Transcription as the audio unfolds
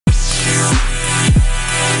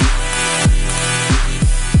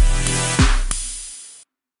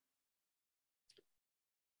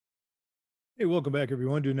Hey, welcome back,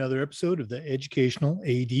 everyone, to another episode of the Educational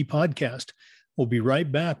AD Podcast. We'll be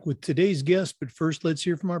right back with today's guest, but first, let's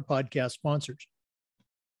hear from our podcast sponsors.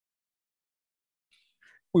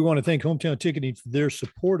 We want to thank Hometown Ticketing for their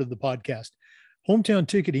support of the podcast. Hometown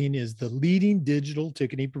Ticketing is the leading digital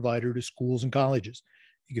ticketing provider to schools and colleges.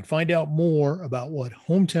 You can find out more about what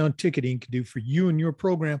Hometown Ticketing can do for you and your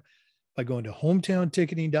program by going to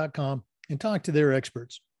hometownticketing.com and talk to their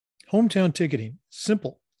experts. Hometown Ticketing,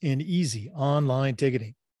 simple and easy online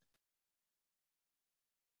ticketing.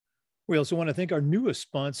 We also want to thank our newest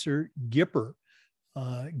sponsor, Gipper.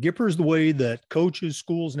 Gipper is the way that coaches,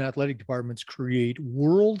 schools, and athletic departments create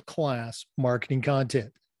world-class marketing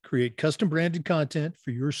content. Create custom branded content for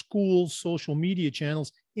your school's social media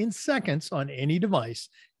channels in seconds on any device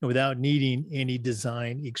and without needing any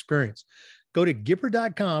design experience. Go to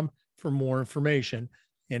Gipper.com for more information.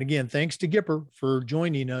 And again, thanks to Gipper for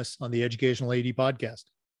joining us on the Educational AD Podcast.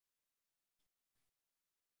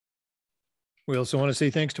 We also want to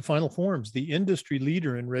say thanks to Final Forms, the industry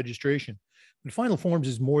leader in registration. But Final Forms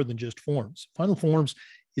is more than just forms. Final Forms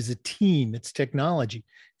is a team, it's technology,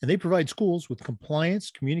 and they provide schools with compliance,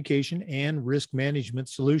 communication, and risk management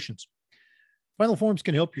solutions. Final Forms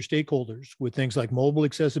can help your stakeholders with things like mobile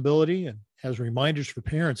accessibility and has reminders for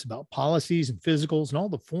parents about policies and physicals and all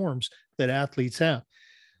the forms that athletes have.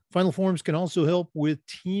 Final Forms can also help with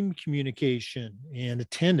team communication and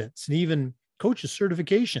attendance and even coaches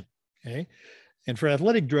certification. Okay. And for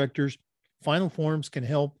athletic directors, Final Forms can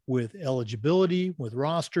help with eligibility, with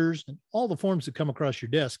rosters, and all the forms that come across your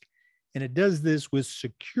desk. And it does this with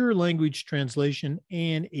secure language translation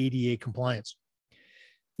and ADA compliance.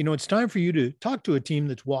 You know, it's time for you to talk to a team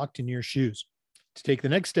that's walked in your shoes. To take the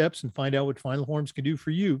next steps and find out what Final Forms can do for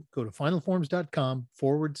you, go to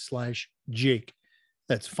finalforms.com/Jake.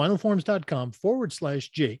 That's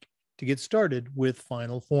finalforms.com/Jake to get started with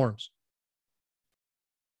Final Forms.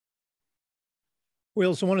 We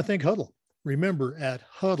also want to thank Hudl. Remember, at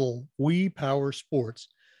Hudl, we power sports.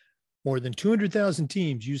 More than 200,000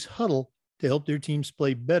 teams use Hudl to help their teams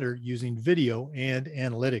play better using video and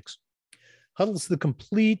analytics. Hudl's the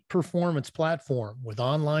complete performance platform with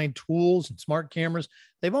online tools and smart cameras.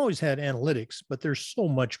 They've always had analytics, but there's so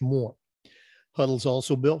much more. Hudl's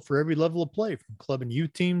also built for every level of play, from club and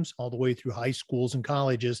youth teams all the way through high schools and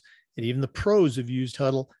colleges, and even the pros have used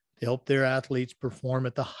Hudl to help their athletes perform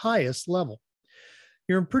at the highest level.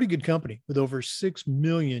 You're in pretty good company with over 6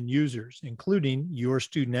 million users, including your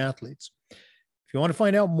student athletes. If you want to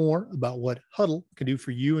find out more about what Hudl can do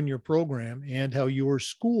for you and your program and how your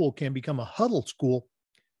school can become a Hudl school,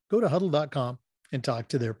 go to Hudl.com and talk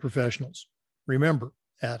to their professionals. Remember,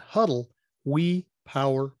 at Hudl, we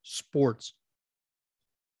power sports.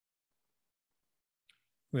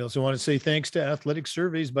 We also want to say thanks to Athletic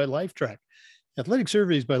Surveys by Lifetrack. Athletic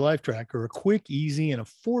Surveys by Lifetrack are a quick, easy, and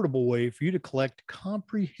affordable way for you to collect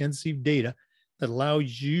comprehensive data that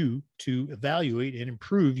allows you to evaluate and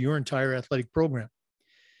improve your entire athletic program.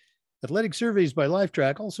 Athletic Surveys by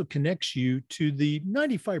Lifetrack also connects you to the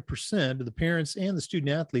 95% of the parents and the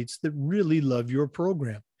student athletes that really love your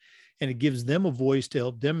program, and it gives them a voice to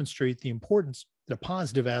help demonstrate the importance that a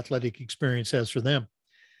positive athletic experience has for them.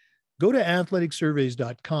 Go to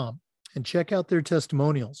athleticsurveys.com and check out their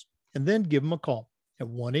testimonials, and then give them a call at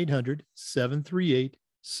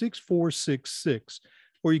 1-800-738-6466,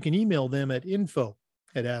 or you can email them at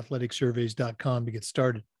info@athleticsurveys.com to get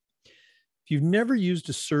started. If you've never used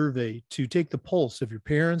a survey to take the pulse of your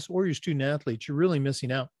parents or your student athletes, you're really missing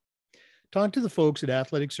out. Talk to the folks at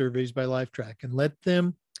Athletic Surveys by Lifetrack and let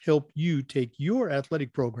them help you take your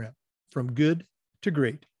athletic program from good to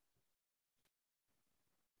great.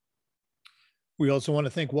 We also want to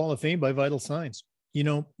thank Wall of Fame by Vital Signs. You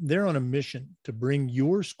know, they're on a mission to bring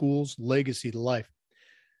your school's legacy to life.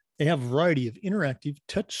 They have a variety of interactive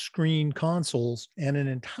touchscreen consoles and an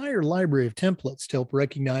entire library of templates to help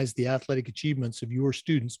recognize the athletic achievements of your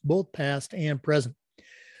students, both past and present.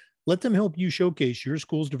 Let them help you showcase your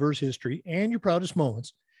school's diverse history and your proudest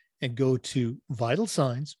moments, and go to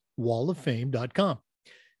vitalsignswalloffame.com.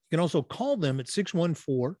 You can also call them at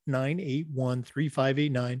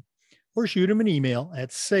 614-981-3589 or shoot them an email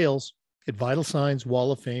at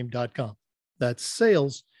sales@vitalsignswalloffame.com. That's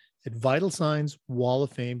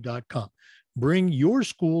sales@vitalsignswalloffame.com. Bring your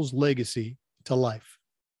school's legacy to life.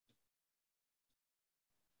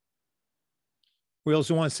 We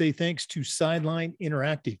also want to say thanks to Sideline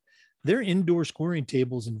Interactive. Their indoor scoring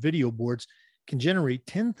tables and video boards can generate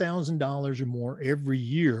 $10,000 or more every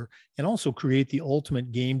year and also create the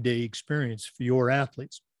ultimate game day experience for your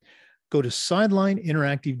athletes. Go to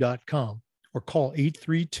sidelineinteractive.com or call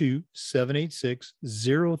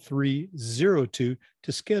 832-786-0302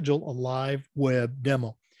 to schedule a live web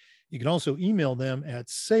demo. You can also email them at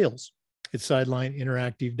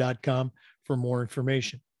sales@sidelineinteractive.com for more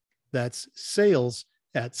information. That's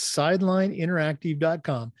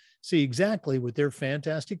sales@sidelineinteractive.com. See exactly what their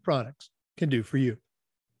fantastic products can do for you.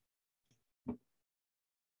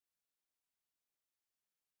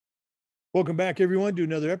 Welcome back, everyone, to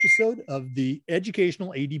another episode of the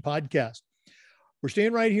Educational AD Podcast. We're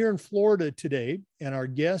staying right here in Florida today, and our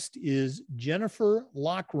guest is Jennifer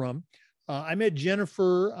Lockrum. I met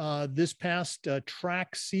Jennifer this past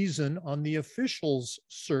track season on the officials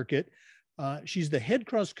circuit. She's the head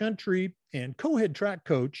cross country and co-head track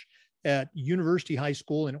coach at University High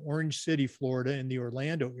School in Orange City, Florida, in the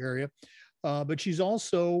Orlando area. But she's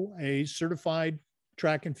also a certified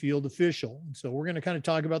track and field official. And so we're going to kind of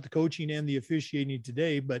talk about the coaching and the officiating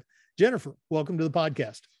today. But Jennifer, welcome to the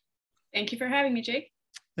podcast. Thank you for having me, Jake.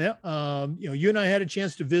 Yeah. You and I had a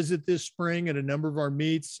chance to visit this spring at a number of our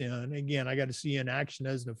meets. And again, I got to see you in action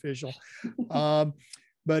as an official.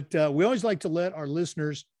 But we always like to let our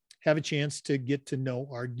listeners have a chance to get to know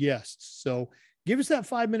our guests. So give us that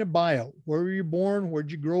 5-minute bio. Where were you born?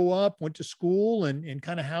 Where'd you grow up? Went to school? And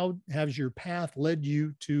kind of how has your path led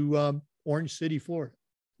you to Orange City, Florida?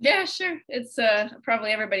 Yeah, sure. It's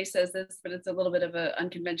probably everybody says this, but it's a little bit of an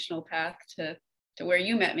unconventional path to where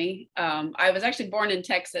you met me. I was actually born in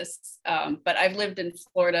Texas, but I've lived in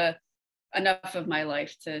Florida enough of my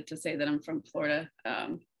life to say that I'm from Florida.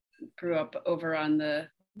 Grew up over on the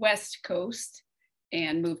West Coast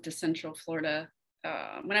and moved to Central Florida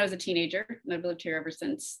when I was a teenager, and I've lived here ever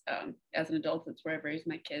since. As an adult, that's where I raised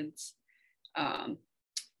my kids.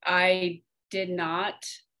 I did not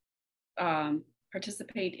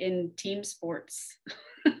participate in team sports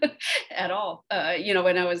at all.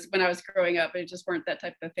 When I was growing up, it just weren't that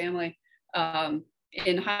type of family.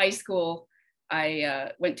 In high school,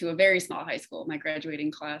 I went to a very small high school. My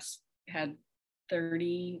graduating class had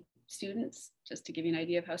 30 students, just to give you an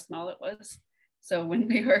idea of how small it was. So when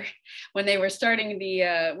they were starting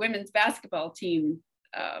the women's basketball team,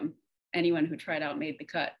 anyone who tried out made the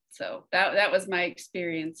cut. So that was my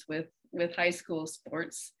experience with high school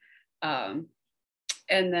sports.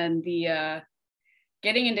 And then the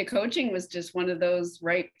getting into coaching was just one of those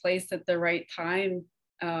right place at the right time.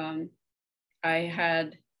 I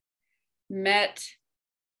had met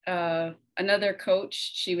another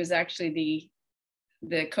coach. She was actually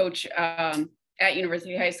the coach at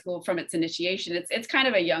University High School from its initiation. It's kind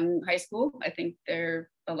of a young high school. I think they're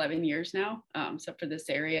 11 years now, except for this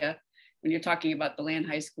area. When you're talking about the Land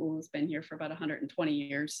High School, it's been here for about 120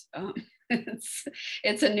 years.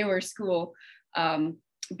 It's a newer school.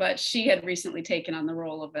 But she had recently taken on the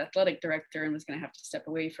role of athletic director and was going to have to step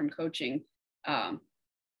away from coaching.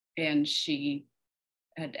 And she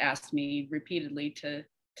had asked me repeatedly to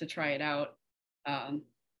try it out.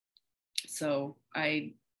 So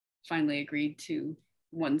I finally agreed to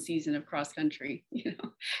one season of cross country,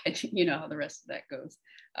 and you know how the rest of that goes.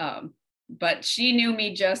 But she knew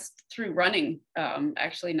me just through running,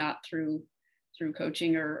 actually not through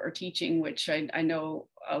coaching or teaching, which I know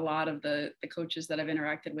a lot of the coaches that I've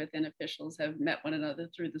interacted with and officials have met one another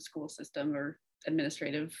through the school system or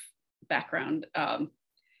administrative background.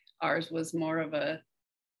 Ours was more of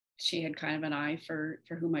she had kind of an eye for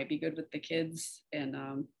who might be good with the kids. And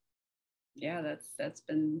that's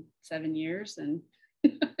been 7 years, and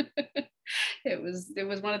it was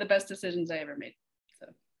one of the best decisions I ever made. So.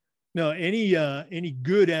 No, any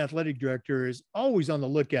good athletic director is always on the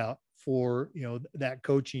lookout for that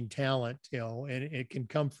coaching talent, and it can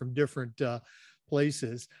come from different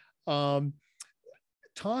places.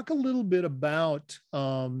 Talk a little bit about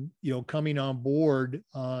coming on board.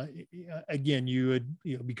 Again, you had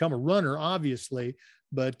become a runner, obviously,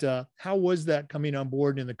 but how was that coming on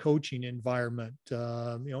board in the coaching environment?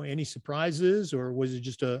 Any surprises, or was it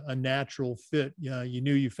just a natural fit? You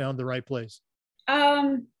knew you found the right place.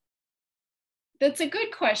 That's a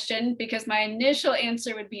good question, because my initial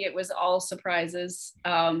answer would be it was all surprises.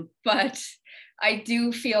 But I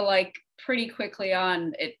do feel like pretty quickly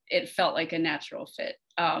on it felt like a natural fit.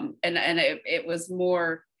 And it was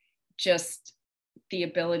more just the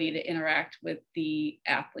ability to interact with the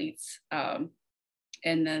athletes.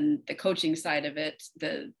 And then the coaching side of it,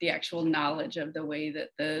 the actual knowledge of the way that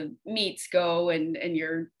the meets go and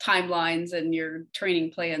your timelines and your training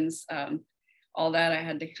plans. All that I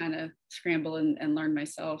had to kind of scramble and learn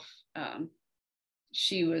myself.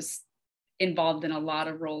 She was involved in a lot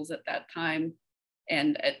of roles at that time.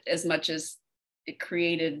 And as much as it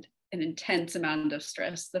created an intense amount of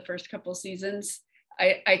stress the first couple of seasons,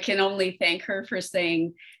 I can only thank her for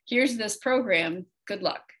saying, here's this program, good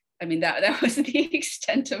luck. I mean, that was the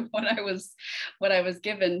extent of what I was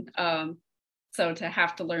given. So to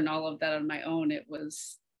have to learn all of that on my own, it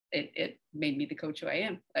made me the coach who I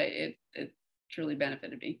am. It truly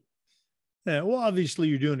benefited me. Yeah, well, obviously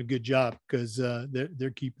you're doing a good job because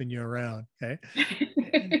they're keeping you around. Okay.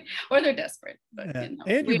 Or they're desperate. But, yeah.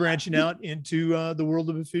 And you're branching out into the world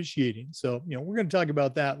of officiating. So, we're going to talk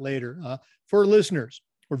about that later. For our listeners,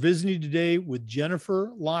 we're visiting today with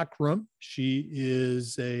Jennifer Lockrum. She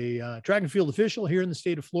is a track and field official here in the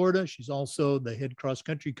state of Florida. She's also the head cross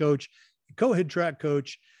country coach, co-head track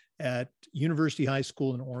coach at University High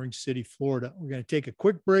School in Orange City, Florida. We're going to take a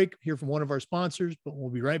quick break, hear from one of our sponsors, but we'll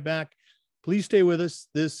be right back. Please stay with us.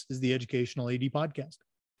 This is the Educational AD Podcast.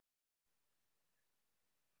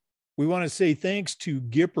 We want to say thanks to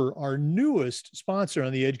Gipper, our newest sponsor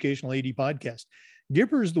on the Educational AD Podcast.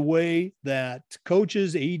 Gipper is the way that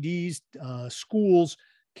coaches, ADs, schools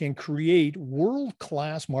can create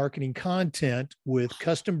world-class marketing content with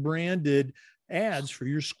custom branded ads for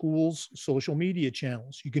your school's social media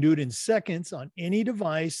channels. You can do it in seconds on any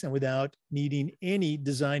device and without needing any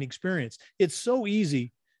design experience. It's so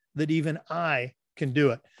easy that even I can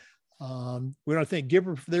do it. We want to thank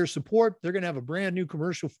Gipper for their support. They're going to have a brand new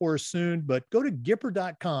commercial for us soon, but go to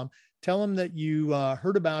Gipper.com, tell them that you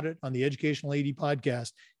heard about it on the Educational AD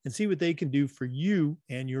Podcast, and see what they can do for you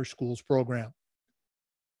and your school's program.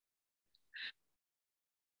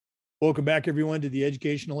 Welcome back, everyone, to the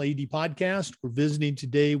Educational AD Podcast. We're visiting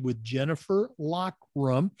today with Jennifer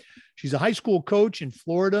Lockrum. She's a high school coach in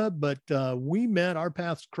Florida, but we met, our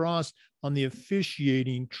paths crossed on the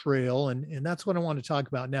officiating trail, and that's what I want to talk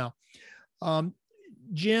about now.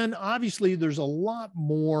 Jen, obviously, there's a lot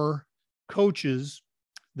more coaches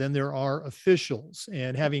than there are officials,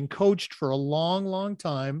 and having coached for a long, long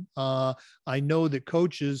time, I know that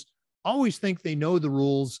coaches always think they know the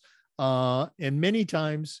rules, and many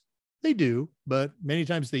times they do, but many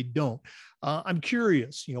times they don't. I'm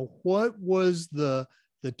curious, what was the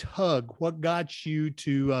tug? What got you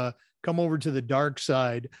to come over to the dark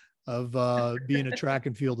side of being a track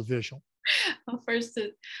and field official? Well, first,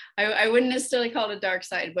 I wouldn't necessarily call it a dark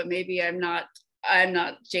side, but maybe I'm not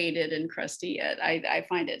jaded and crusty yet. I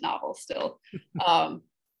find it novel still.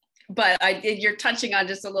 But you're touching on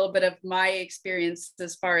just a little bit of my experience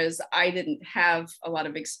as far as I didn't have a lot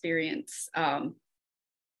of experience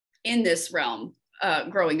in this realm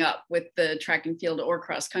growing up with the track and field or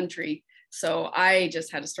cross country. So I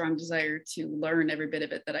just had a strong desire to learn every bit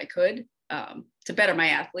of it that I could to better my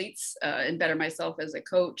athletes and better myself as a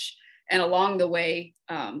coach. And along the way,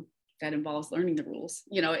 that involves learning the rules.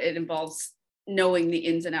 It involves knowing the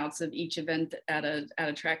ins and outs of each event at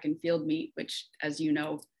a track and field meet, which, as you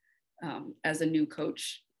know, as a new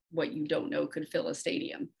coach, what you don't know could fill a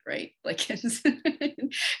stadium, right? Like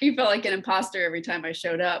you felt like an imposter every time I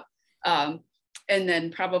showed up. And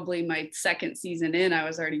then probably my second season in, I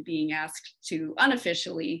was already being asked to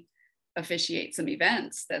unofficially officiate some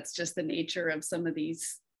events. That's just the nature of some of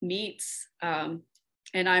these meets.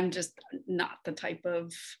 And I'm just not the type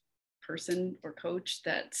of person or coach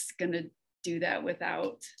that's going to do that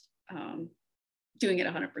without doing it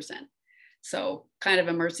 100%. So kind of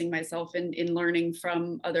immersing myself in learning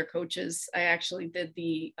from other coaches. I actually did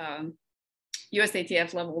the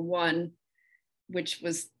USATF level 1, which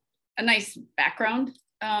was a nice background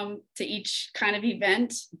to each kind of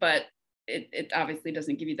event, but it obviously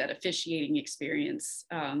doesn't give you that officiating experience.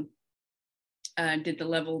 Did the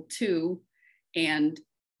level 2 and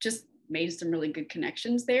just made some really good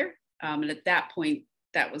connections there. And at that point,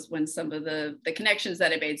 that was when some of the connections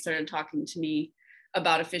that I made started talking to me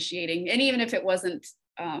about officiating. And even if it wasn't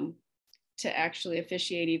to actually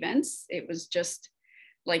officiate events, it was just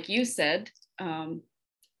like you said,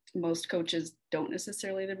 most coaches don't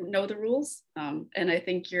necessarily know the rules. And I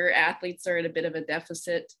think your athletes are at a bit of a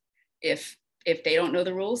deficit if they don't know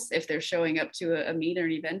the rules, if they're showing up to a meet or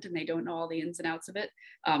an event and they don't know all the ins and outs of it.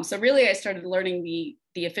 So really I started learning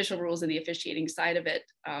the official rules and the officiating side of it,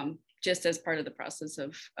 just as part of the process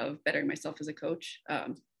of bettering myself as a coach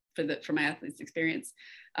for my athletes' experience.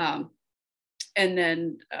 And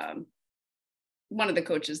then one of the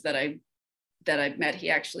coaches that I met, he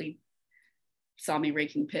actually saw me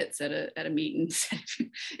raking pits at a meet and said,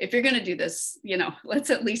 if you're going to do this, let's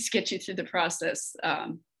at least get you through the process.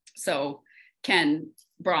 So Ken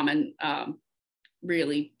Brahman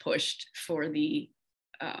really pushed for to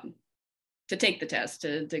take the test,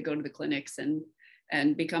 to go to the clinics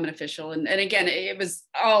and become an official. And again, it was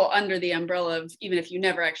all under the umbrella of, even if you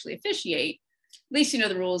never actually officiate, at least you know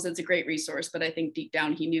the rules. It's a great resource. But I think deep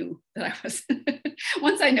down he knew that I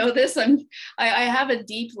once I know this, I have a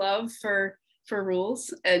deep love for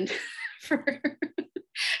rules and for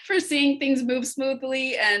for seeing things move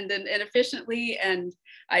smoothly and efficiently. And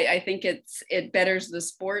I think it betters the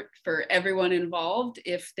sport for everyone involved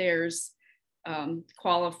if there's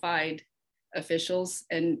qualified officials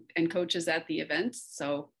and coaches at the events.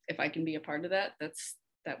 So if I can be a part of that,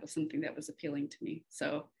 that was something that was appealing to me.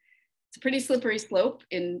 So it's a pretty slippery slope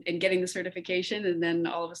in getting the certification, and then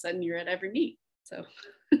all of a sudden you're at every meet. So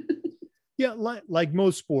yeah, like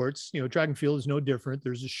most sports, track and field is no different.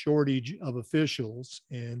 There's a shortage of officials,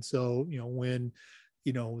 and so when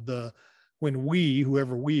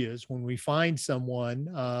whoever we is, when we find someone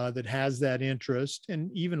that has that interest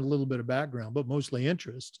and even a little bit of background, but mostly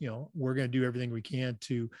interest, we're going to do everything we can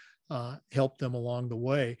to help them along the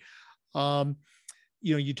way.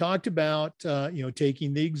 You talked about,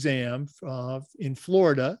 taking the exam in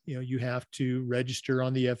Florida. You have to register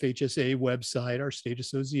on the FHSA website, our state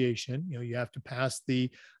association. You have to pass the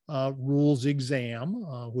rules exam,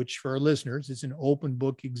 which for our listeners is an open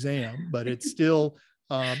book exam, but it's still,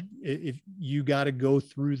 if you got to go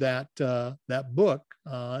through that book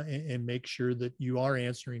and make sure that you are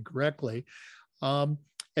answering correctly.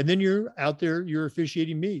 And then you're out there, you're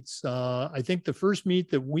officiating meets. I think the first meet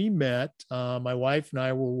that we met, my wife and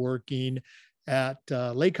I were working at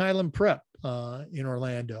Lake Highland Prep in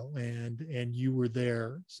Orlando, and you were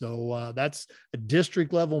there. So that's a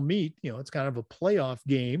district level meet. It's kind of a playoff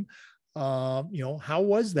game. How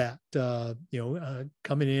was that,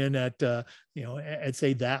 coming in at, at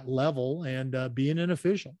say that level and being an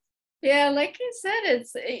official? Yeah, like I said,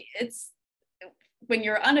 it's when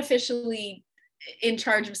you're unofficially in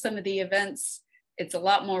charge of some of the events, it's a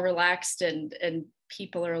lot more relaxed, and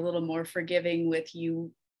people are a little more forgiving with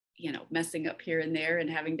you messing up here and there and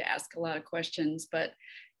having to ask a lot of questions. But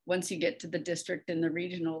once you get to the district and the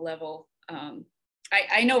regional level,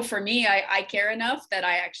 I know for me, I care enough that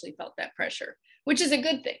I actually felt that pressure, which is a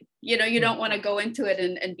good thing. You don't want to go into it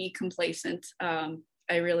and be complacent. I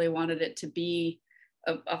really wanted it to be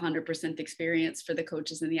a 100% experience for the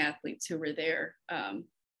coaches and the athletes who were there.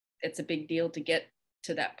 It's a big deal to get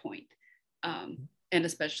to that point, and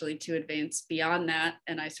especially to advance beyond that.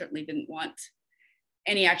 And I certainly didn't want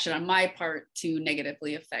any action on my part to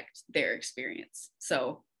negatively affect their experience.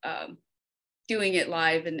 So doing it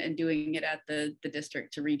live and doing it at the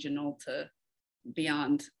district to regional to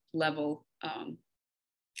beyond level, I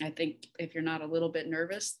think if you're not a little bit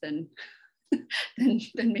nervous, then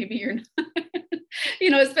then maybe you're not,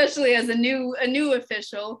 especially as a new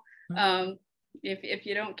official. If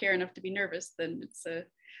you don't care enough to be nervous, then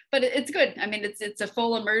but it's good. I mean, it's a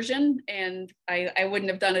full immersion, and I wouldn't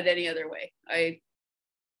have done it any other way.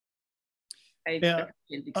 Yeah.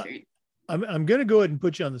 I'm going to go ahead and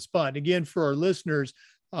put you on the spot again for our listeners.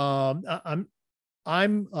 I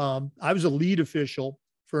was a lead official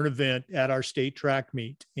for an event at our state track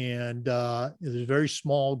meet, and there's a very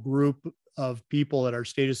small group of people at our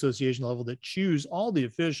state association level that choose all the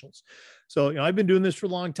officials. So, I've been doing this for a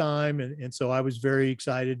long time. And so I was very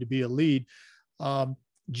excited to be a lead.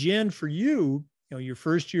 Jen, for you, your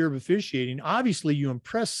first year of officiating, obviously you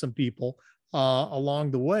impressed some people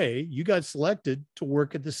along the way. You got selected to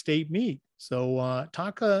work at the state meet. So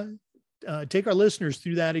take our listeners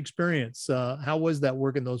through that experience. How was that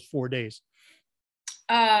working those 4 days?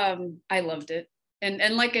 I loved it.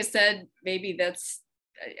 And like I said, maybe that's,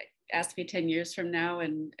 ask me 10 years from now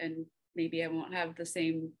and maybe I won't have the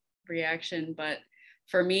same reaction, but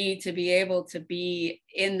for me to be able to be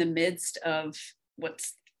in the midst of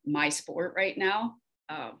what's my sport right now,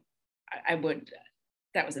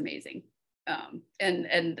 that was amazing.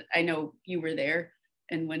 And I know you were there,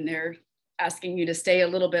 and when they're asking you to stay a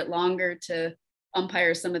little bit longer to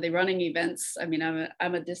umpire some of the running events, I mean,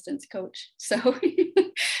 I'm a distance coach, so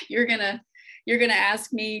you're gonna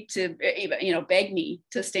ask me to, beg me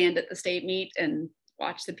to stand at the state meet and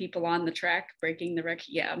watch the people on the track breaking the record.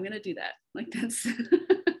 Yeah, I'm gonna do that. Like that's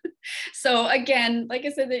so again, like I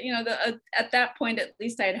said, that at that point, at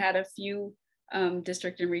least I had a few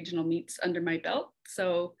district and regional meets under my belt,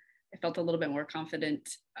 so I felt a little bit more confident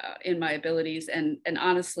in my abilities. And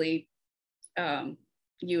honestly,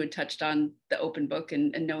 you had touched on the open book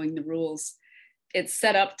and knowing the rules. It's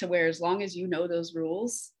set up to where as long as you know those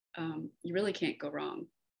rules, you really can't go wrong.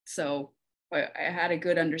 So I had a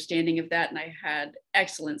good understanding of that, and I had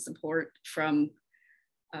excellent support from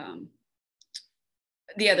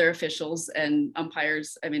the other officials and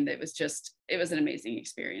umpires. I mean, it was an amazing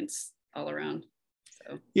experience all around.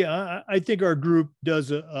 So. Yeah, I think our group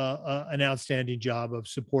does an outstanding job of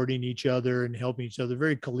supporting each other and helping each other.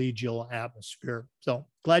 Very collegial atmosphere. So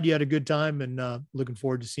glad you had a good time, and looking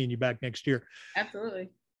forward to seeing you back next year. Absolutely.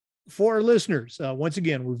 For our listeners, once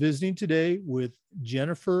again, we're visiting today with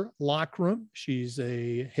Jennifer Lockrum. She's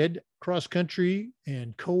a head cross country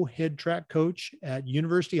and co-head track coach at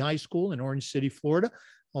University High School in Orange City, Florida.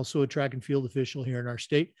 Also a track and field official here in our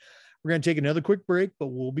state. We're going to take another quick break, but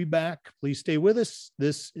we'll be back. Please stay with us.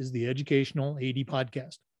 This is the Educational AD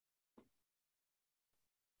Podcast.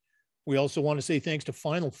 We also want to say thanks to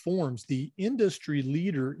Final Forms, the industry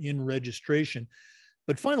leader in registration.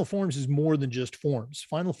 But Final Forms is more than just forms.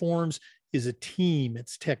 Final Forms is a team,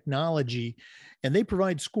 it's technology, and they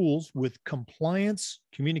provide schools with compliance,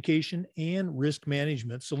 communication, and risk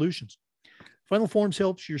management solutions. Final Forms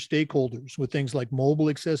helps your stakeholders with things like mobile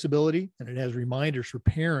accessibility, and it has reminders for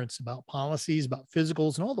parents about policies, about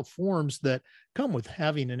physicals, and all the forms that come with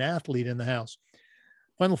having an athlete in the house.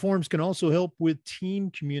 Final Forms can also help with team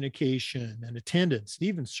communication and attendance,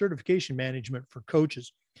 even certification management for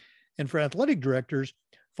coaches. And for athletic directors,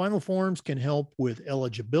 Final Forms can help with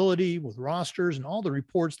eligibility, with rosters, and all the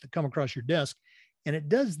reports that come across your desk. And it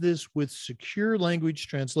does this with secure language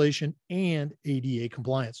translation and ADA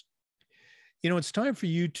compliance. You know, it's time for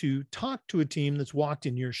you to talk to a team that's walked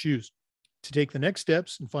in your shoes. To take the next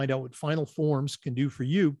steps and find out what Final Forms can do for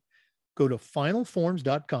you, go to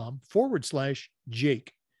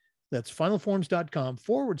finalforms.com/Jake. That's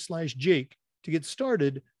finalforms.com/Jake to get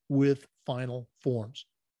started with Final Forms.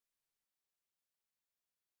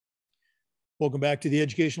 Welcome back to the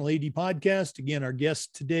Educational AD Podcast. Again, our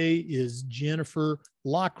guest today is Jennifer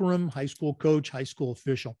Lockrum, high school coach, high school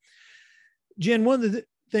official. Jen, one of the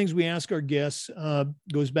things we ask our guests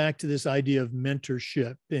goes back to this idea of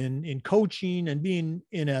mentorship in coaching and being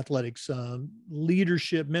in athletics.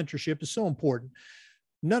 Leadership, mentorship is so important.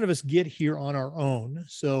 None of us get here on our own.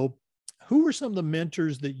 So who are some of the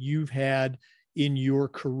mentors that you've had in your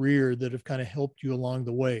career that have kind of helped you along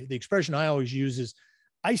the way? The expression I always use is,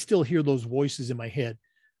 I still hear those voices in my head.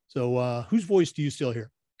 So whose voice do you still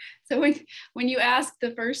hear? So when you ask,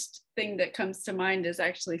 the first thing that comes to mind is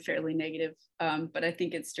actually fairly negative, but I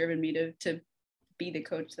think it's driven me to be the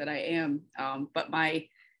coach that I am. But my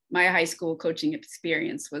high school coaching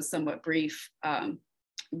experience was somewhat brief,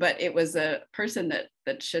 but it was a person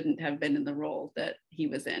that shouldn't have been in the role that he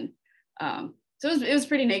was in. So it was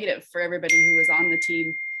pretty negative for everybody who was on the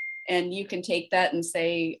team. And you can take that and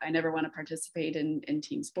say, I never want to participate in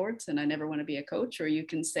team sports and I never want to be a coach. Or you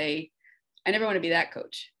can say, I never want to be that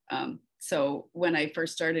coach. So when I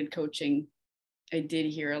first started coaching, I did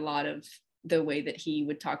hear a lot of the way that he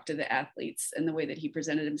would talk to the athletes and the way that he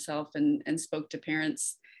presented himself and spoke to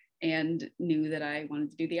parents, and knew that I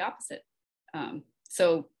wanted to do the opposite.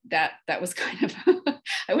 So that was kind of,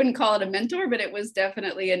 I wouldn't call it a mentor, but it was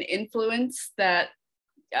definitely an influence that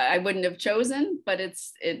I wouldn't have chosen, but it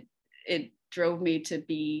drove me to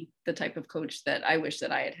be the type of coach that I wish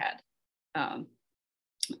that I had had.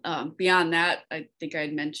 Beyond that, I think I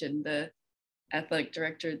had mentioned the athletic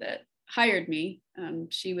director that hired me.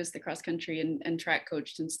 She was the cross country and track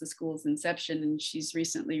coach since the school's inception, and she's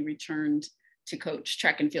recently returned to coach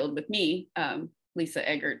track and field with me. Lisa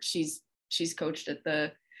Eggert, she's coached at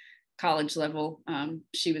the college level.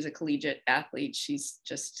 She was a collegiate athlete. She's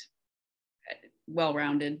just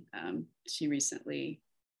well-rounded. She recently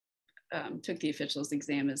took the officials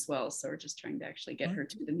exam as well. So we're just trying to actually get her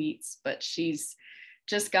to the meets, but she's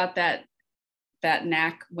just got that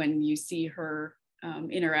knack when you see her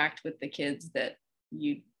interact with the kids that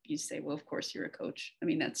you say, well, of course you're a coach. I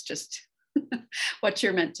mean, that's just what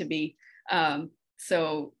you're meant to be.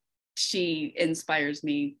 So she inspires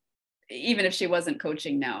me, even if she wasn't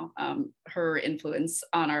coaching now. Her influence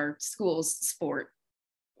on our school's sport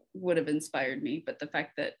would have inspired me, but the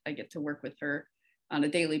fact that I get to work with her on a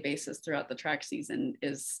daily basis throughout the track season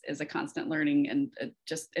is a constant learning and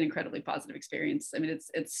just an incredibly positive experience. I mean,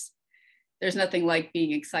 it's there's nothing like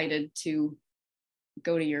being excited to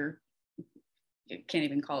go to you can't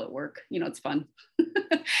even call it work. You know, it's fun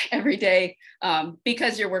every day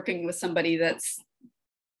because you're working with somebody that's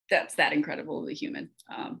that incredible of a human.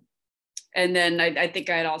 And then I think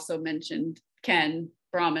I had also mentioned Ken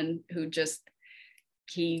Brahman, who just,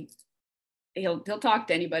 he'll talk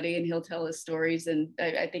to anybody and he'll tell his stories. And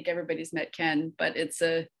I think everybody's met Ken, but it's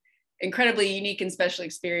a incredibly unique and special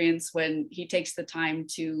experience when he takes the time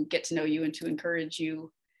to get to know you and to encourage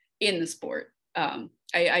you in the sport.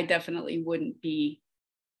 I definitely wouldn't be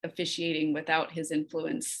officiating without his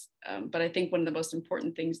influence. But I think one of the most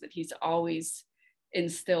important things that he's always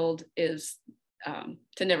instilled is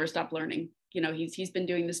to never stop learning. he's been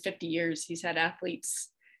doing this 50 years. He's had athletes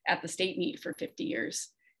at the state meet for 50 years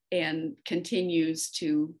and continues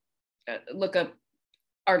to look up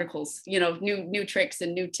articles, new tricks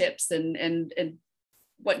and new tips and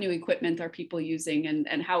what new equipment are people using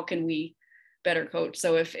and how can we better coach.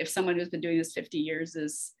 So if someone who's been doing this 50 years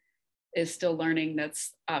is still learning,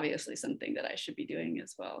 that's obviously something that I should be doing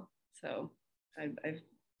as well. So I'm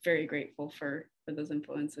very grateful for those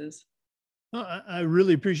influences. Well, I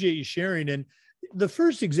really appreciate you sharing. And the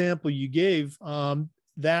first example you gave,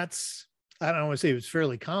 that's, I don't want to say it was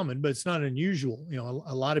fairly common, but it's not unusual.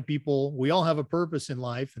 A lot of people, we all have a purpose in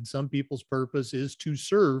life, and some people's purpose is to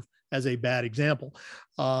serve as a bad example.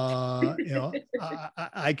 I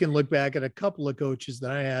can look back at a couple of coaches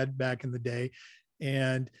that I had back in the day,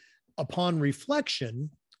 and upon reflection,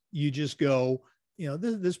 you just go,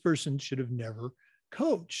 this person should have never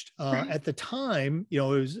coached. At the time, it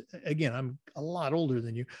was, again, I'm a lot older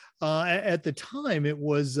than you. At the time, it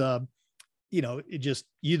was, it just,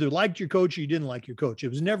 you either liked your coach or you didn't like your coach. It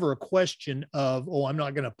was never a question of, oh, I'm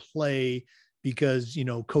not going to play because,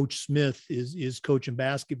 Coach Smith is coaching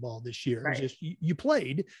basketball this year. Right. It was just, you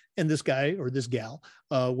played, and this guy or this gal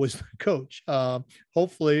was the coach.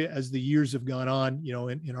 Hopefully, as the years have gone on,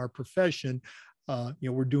 in our profession,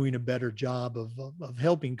 we're doing a better job of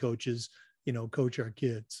helping coaches, coach our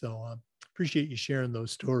kids. So appreciate you sharing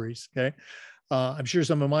those stories. Okay. I'm sure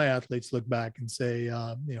some of my athletes look back and say,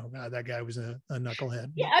 God, that guy was a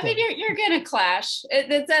knucklehead. Yeah, I mean, you're going to clash.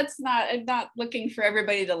 That's not, I'm not looking for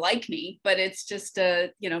everybody to like me, but it's just,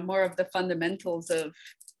 more of the fundamentals of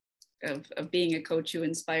being a coach who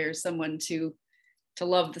inspires someone to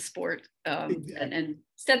love the sport exactly. and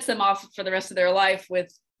sets them off for the rest of their life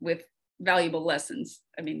with valuable lessons.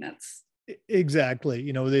 I mean, that's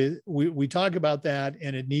exactly. We talk about that,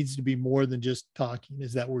 and it needs to be more than just talking,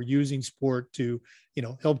 is that we're using sport to,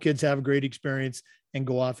 help kids have a great experience and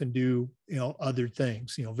go off and do, other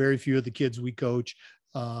things. Very few of the kids we coach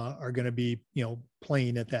are going to be,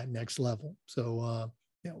 playing at that next level. So,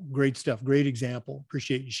 great stuff. Great example.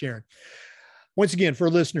 Appreciate you sharing. Once again, for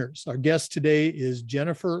listeners, our guest today is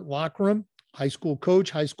Jennifer Loughran, high school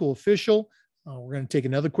coach, high school official. We're going to take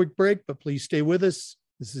another quick break, but please stay with us.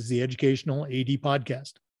 This is the Educational AD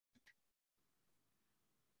Podcast.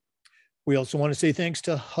 We also want to say thanks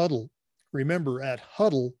to Hudl. Remember, at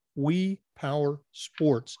Hudl, we power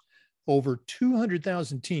sports. Over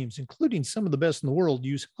 200,000 teams, including some of the best in the world,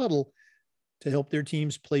 use Hudl to help their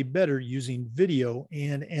teams play better using video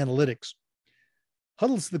and analytics.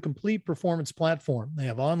 Hudl's the complete performance platform. They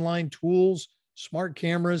have online tools, smart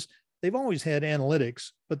cameras. They've always had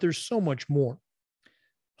analytics, but there's so much more.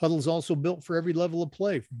 Hudl is also built for every level of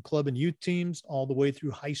play, from club and youth teams all the way through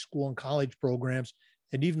high school and college programs.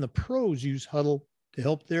 And even the pros use Hudl to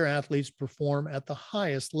help their athletes perform at the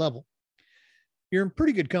highest level. You're in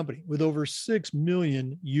pretty good company with over 6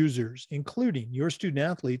 million users, including your student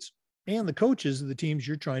athletes and the coaches of the teams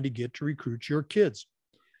you're trying to get to recruit your kids.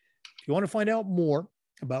 If you want to find out more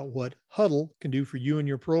about what Hudl can do for you and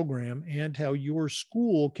your program and how your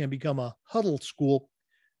school can become a Hudl school,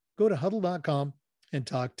 go to hudl.com and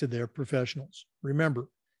talk to their professionals. Remember,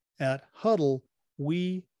 at Hudl,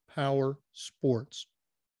 we power sports.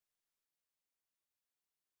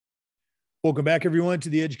 Welcome back, everyone, to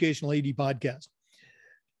the Educational AD Podcast.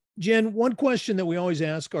 Jen, one question that we always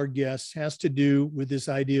ask our guests has to do with this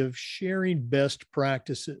idea of sharing best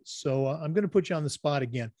practices. So I'm going to put you on the spot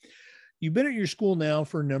again. You've been at your school now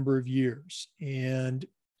for a number of years, and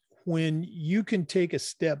when you can take a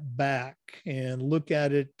step back and look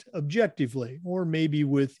at it objectively, or maybe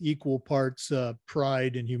with equal parts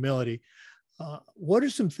pride and humility, what are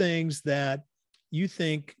some things that you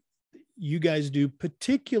think you guys do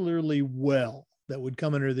particularly well that would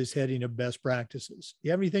come under this heading of best practices? Do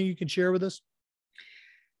you have anything you can share with us?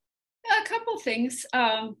 A couple things.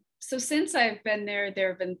 So since I've been there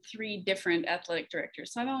have been 3 different athletic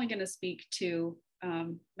directors. So I'm only going to speak to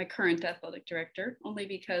my current athletic director, only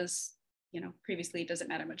because, previously it doesn't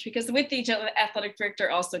matter much, because with each athletic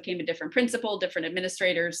director also came a different principal, different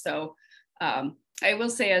administrators. So I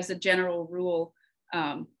will say, as a general rule,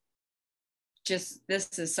 just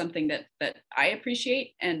this is something that I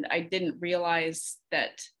appreciate. And I didn't realize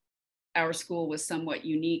that our school was somewhat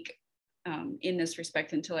unique in this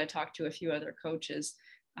respect until I talked to a few other coaches.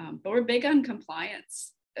 But we're big on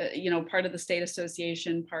compliance, part of the state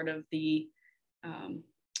association, part of the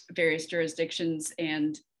various jurisdictions,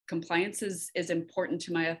 and compliance is important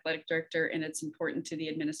to my athletic director, and it's important to the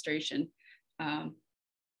administration.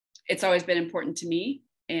 It's always been important to me.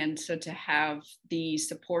 And so to have the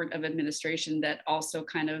support of administration that also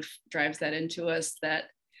kind of drives that into us, that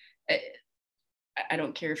I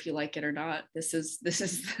don't care if you like it or not. This is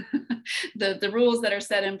the rules that are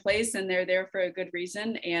set in place, and they're there for a good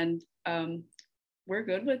reason. And we're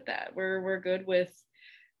good with that. We're good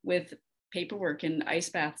with paperwork and ice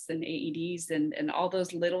baths and AEDs and all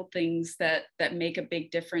those little things that make a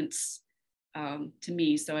big difference to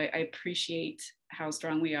me. So I appreciate how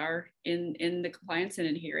strong we are in the compliance and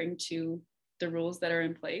adhering to the rules that are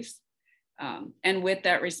in place. And with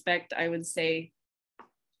that respect, I would say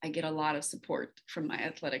I get a lot of support from my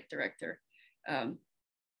athletic director. And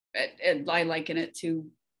I liken it to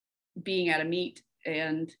being at a meet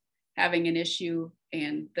and having an issue,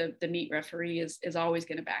 and the meet referee is always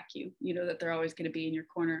going to back you. You know that they're always going to be in your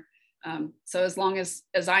corner. So as long as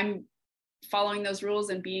I'm following those rules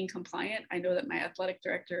and being compliant, I know that my athletic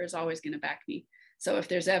director is always going to back me. So if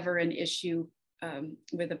there's ever an issue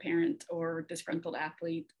with a parent or disgruntled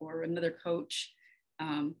athlete or another coach,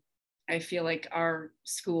 I feel like our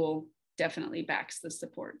school definitely backs the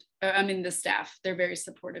support. The staff, they're very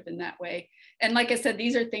supportive in that way. And like I said,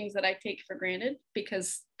 these are things that I take for granted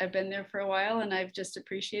because I've been there for a while and I've just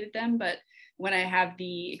appreciated them. But when I have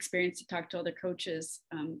the experience to talk to other coaches,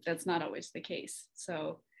 that's not always the case.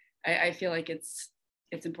 So I feel like it's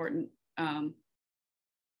important. Like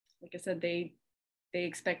I said, they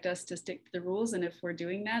expect us to stick to the rules. And if we're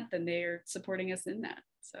doing that, then they're supporting us in that.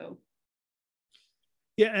 So.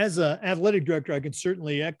 Yeah, as an athletic director, I can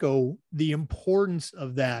certainly echo the importance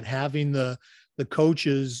of that, having the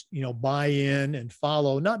coaches, buy in and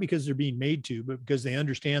follow, not because they're being made to, but because they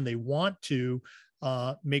understand they want to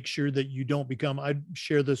make sure that you don't become, I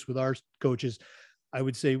share this with our coaches. I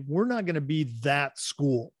would say, we're not going to be that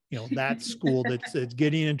school, that school that's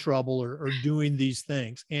getting in trouble or doing these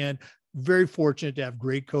things. And very fortunate to have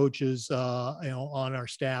great coaches, on our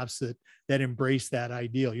staffs that embrace that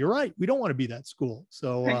ideal. You're right. We don't want to be that school.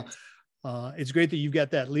 So it's great that you've got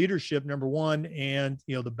that leadership, number one, and,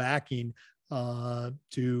 the backing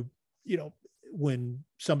to, when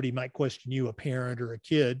somebody might question you, a parent or a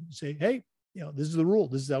kid, say, hey, this is the rule.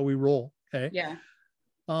 This is how we roll. Okay. Yeah.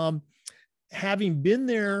 Having been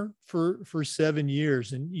there for 7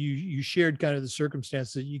 years, and you shared kind of the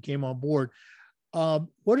circumstances that you came on board,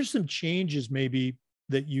 what are some changes maybe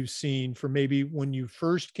that you've seen for maybe when you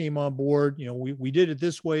first came on board? We did it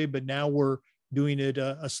this way, but now we're doing it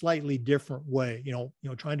a slightly different way,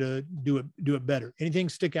 trying to do it better. Anything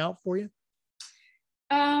stick out for you?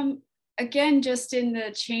 Again, just in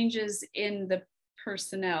the changes in the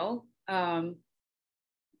personnel,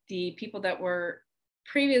 the people that were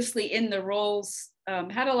previously in the roles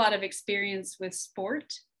had a lot of experience with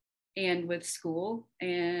sport and with school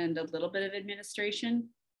and a little bit of administration.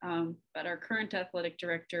 But our current athletic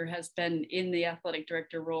director has been in the athletic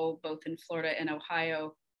director role, both in Florida and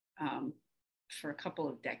Ohio, for a couple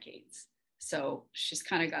of decades. So she's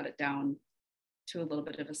kind of got it down to a little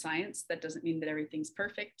bit of a science. That doesn't mean that everything's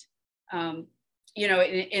perfect.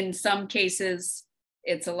 In some cases,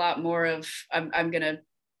 it's a lot more of, I'm going to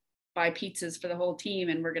buy pizzas for the whole team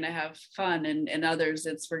and we're going to have fun. And others,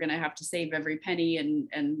 we're going to have to save every penny and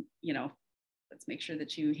let's make sure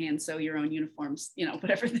that you hand sew your own uniforms,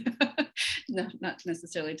 whatever. No, not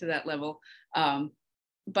necessarily to that level.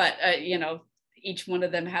 But each one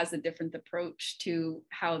of them has a different approach to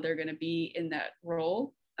how they're going to be in that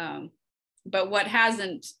role. But what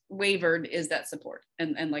hasn't wavered is that support.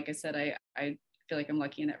 And like I said, I feel like I'm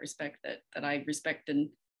lucky in that respect that I respect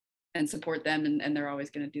and support them, and they're always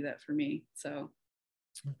going to do that for me. So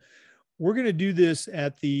we're going to do this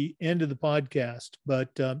at the end of the podcast, but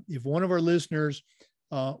if one of our listeners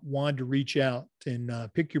wanted to reach out and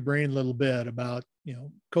pick your brain a little bit about,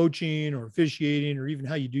 coaching or officiating or even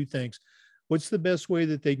how you do things, what's the best way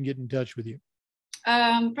that they can get in touch with you?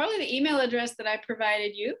 Probably the email address that I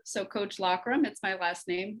provided you. So Coach Loughran, it's my last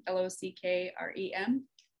name, LOCKREM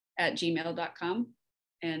 @gmail.com.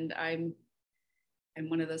 And I'm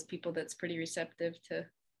one of those people that's pretty receptive to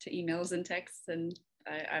emails and texts, and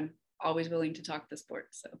I'm always willing to talk the sport.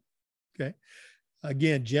 So, okay.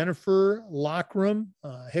 Again, Jennifer Loughran,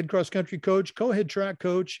 head cross country coach, co-head track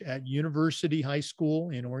coach at University High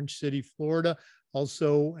School in Orange City, Florida.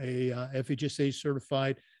 Also a FHSA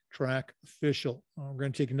certified track official. We're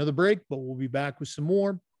going to take another break, but we'll be back with some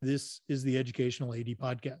more. This is the Educational AD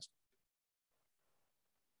Podcast.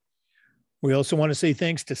 We also want to say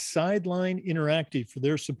thanks to Sideline Interactive for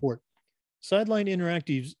their support. Sideline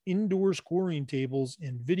Interactive's indoor scoring tables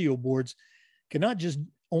and video boards can not just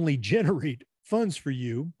only generate funds for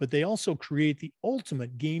you, but they also create the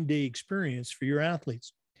ultimate game day experience for your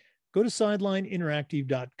athletes. Go to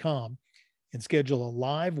sidelineinteractive.com and schedule a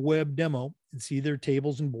live web demo and see their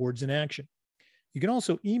tables and boards in action. You can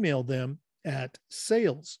also email them at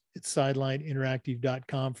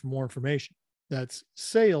sales@sidelineinteractive.com for more information. That's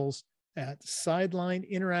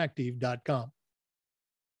sales@sidelineinteractive.com.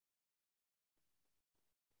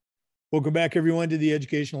 Welcome back, everyone, to the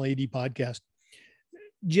Educational AD Podcast.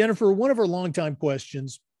 Jennifer, one of our longtime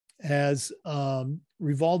questions has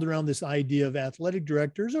revolved around this idea of athletic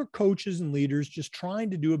directors or coaches and leaders just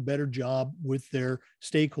trying to do a better job with their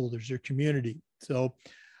stakeholders, their community. So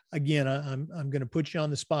again, I'm going to put you on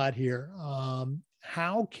the spot here.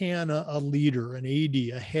 How can a leader, an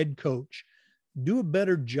AD, a head coach, do a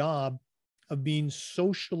better job of being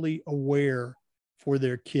socially aware for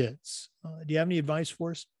their kids? Do you have any advice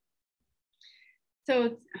for us?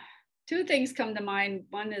 So two things come to mind.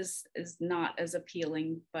 One is not as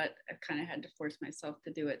appealing, but I kind of had to force myself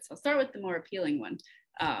to do it. So I'll start with the more appealing one.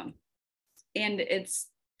 And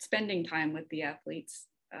it's spending time with the athletes,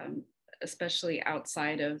 especially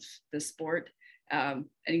outside of the sport. An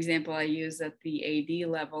example I use at the AD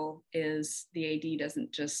level is the AD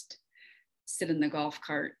doesn't just sit in the golf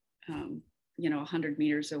cart, 100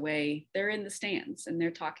 meters away. They're in the stands and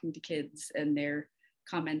they're talking to kids and they're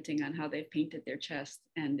commenting on how they've painted their chest.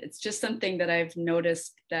 And it's just something that I've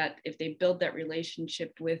noticed that if they build that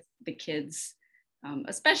relationship with the kids,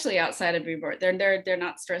 especially outside of reward, they're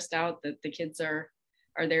not stressed out, that the kids are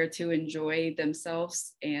there to enjoy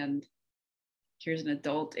themselves. And here's an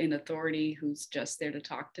adult in authority who's just there to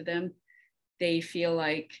talk to them. I feel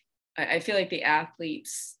like the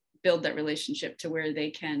athletes build that relationship to where they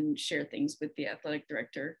can share things with the athletic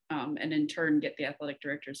director, and in turn get the athletic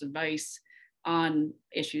director's advice on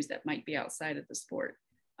issues that might be outside of the sport.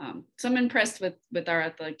 So I'm impressed with our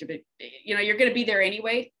athletic debate. You're going to be there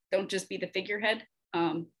anyway. Don't just be the figurehead.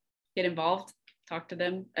 Get involved, talk to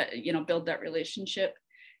them, build that relationship,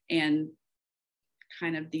 and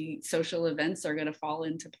kind of the social events are going to fall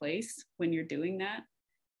into place when you're doing that.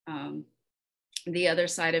 The other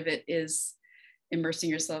side of it is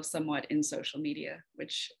immersing yourself somewhat in social media,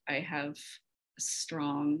 which I have a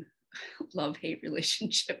strong love-hate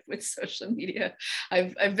relationship with social media.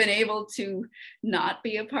 I've been able to not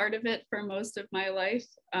be a part of it for most of my life,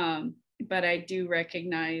 but I do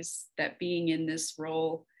recognize that being in this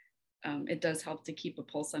role, it does help to keep a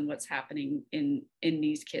pulse on what's happening in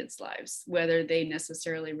these kids' lives, whether they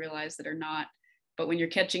necessarily realize it or not. But when you're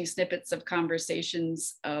catching snippets of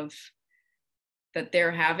conversations that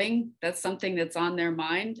they're having, that's something that's on their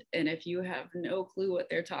mind. And if you have no clue what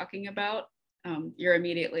they're talking about, you're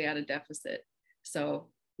immediately at a deficit.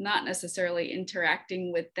 So not necessarily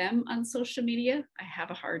interacting with them on social media. I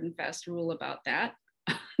have a hard and fast rule about that.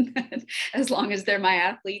 As long as they're my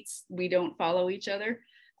athletes, we don't follow each other.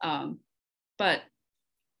 But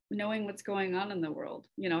knowing what's going on in the world,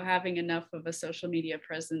 having enough of a social media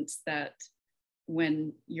presence that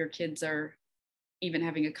when your kids are even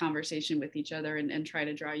having a conversation with each other and try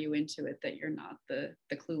to draw you into it, that you're not the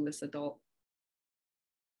clueless adult.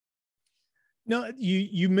 No,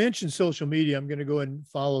 you mentioned social media. I'm going to go ahead and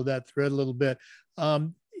follow that thread a little bit.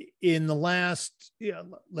 In the last,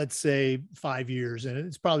 let's say 5 years, and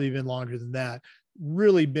it's probably been longer than that,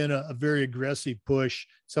 really been a very aggressive push.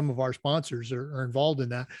 Some of our sponsors are involved in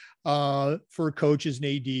that, for coaches and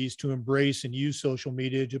ADs to embrace and use social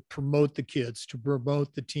media to promote the kids, to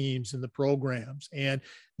promote the teams and the programs. And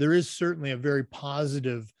there is certainly a very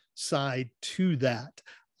positive side to that.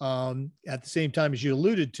 At the same time, as you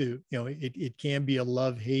alluded to, it can be a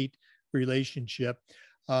love-hate relationship.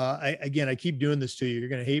 I keep doing this to you. You're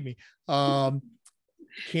going to hate me.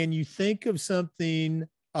 Can you think of something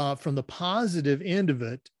from the positive end of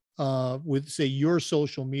it, with, say, your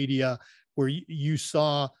social media, where you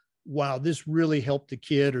saw, wow, this really helped the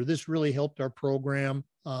kid, or this really helped our program?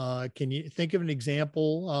 Can you think of an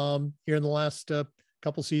example here in the last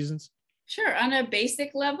couple seasons? Sure. On a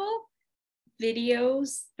basic level,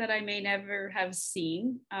 videos that I may never have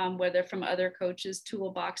seen, whether from other coaches'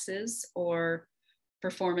 toolboxes or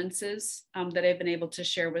performances, that I've been able to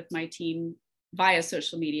share with my team via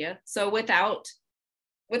social media. So without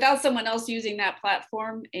someone else using that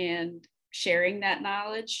platform and sharing that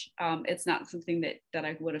knowledge, it's not something that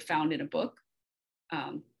I would have found in a book.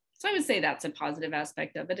 So I would say that's a positive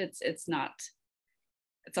aspect of it. It's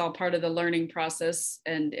all part of the learning process.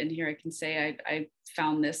 And here I can say I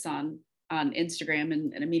found this on Instagram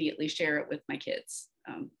and immediately share it with my kids.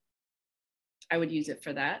 I would use it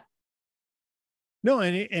for that. No,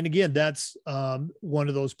 and again, that's one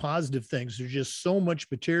of those positive things. There's just so much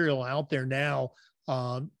material out there now,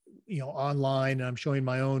 online. I'm showing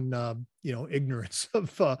my own, ignorance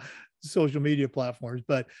of social media platforms.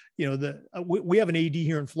 But we have an AD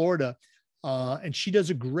here in Florida, and she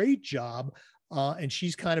does a great job And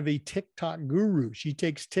she's kind of a TikTok guru. She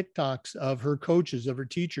takes TikToks of her coaches, of her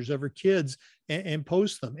teachers, of her kids, and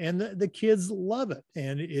posts them. And the kids love it.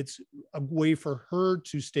 And it's a way for her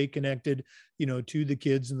to stay connected, to the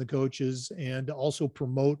kids and the coaches, and also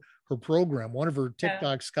promote her program. One of her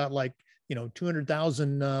TikToks got like,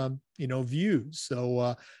 200,000, views.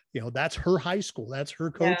 So, that's her high school. That's her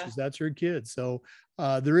coaches. That's her kids. So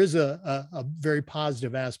there is a very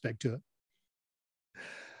positive aspect to it.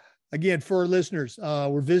 Again, for our listeners,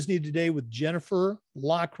 we're visiting today with Jennifer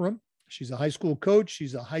Loughran. She's a high school coach.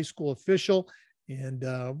 She's a high school official, and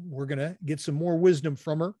we're going to get some more wisdom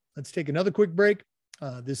from her. Let's take another quick break.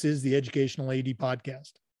 This is the Educational AD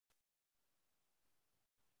Podcast.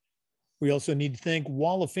 We also need to thank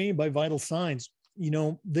Wall of Fame by Vital Signs.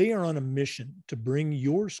 They are on a mission to bring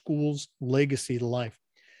your school's legacy to life.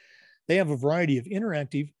 They have a variety of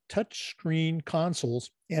interactive touchscreen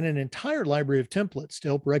consoles and an entire library of templates to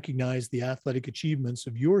help recognize the athletic achievements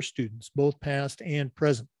of your students, both past and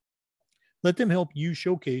present. Let them help you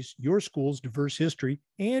showcase your school's diverse history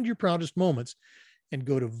and your proudest moments, and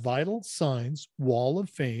go to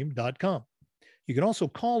vitalsignswalloffame.com. You can also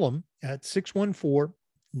call them at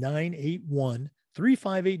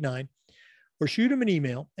 614-981-3589 or shoot them an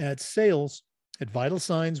email at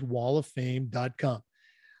sales@vitalsignswalloffame.com.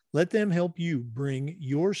 Let them help you bring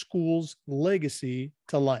your school's legacy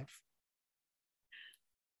to life.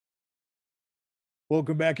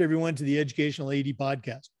 Welcome back, everyone, to the Educational AD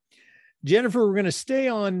Podcast. Jennifer, we're going to stay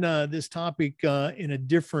on this topic in a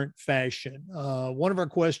different fashion. One of our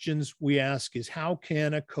questions we ask is, how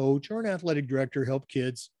can a coach or an athletic director help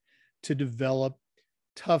kids to develop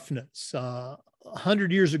toughness?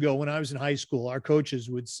 100 years ago, when I was in high school, our coaches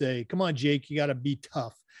would say, "Come on, Jake, you got to be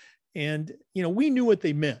tough." And, we knew what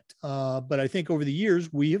they meant. But I think over the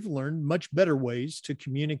years, we have learned much better ways to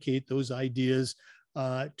communicate those ideas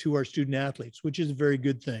to our student athletes, which is a very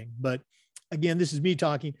good thing. But again, this is me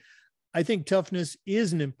talking. I think toughness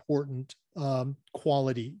is an important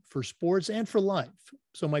quality for sports and for life.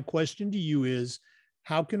 So my question to you is,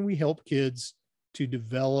 how can we help kids to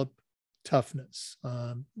develop toughness?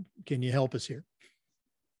 Can you help us here?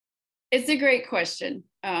 It's a great question.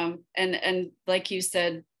 And like you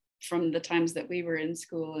said, from the times that we were in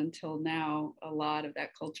school until now, a lot of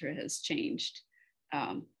that culture has changed.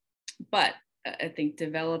 But I think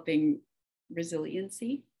developing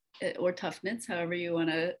resiliency or toughness, however you want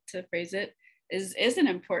to phrase it, is an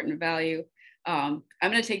important value. I'm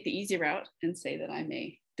going to take the easy route and say that I'm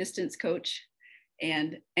a distance coach,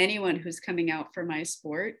 and anyone who's coming out for my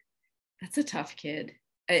sport, that's a tough kid.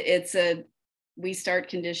 We start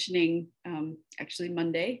conditioning actually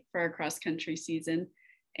Monday for our cross country season.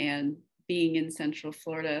 And being in Central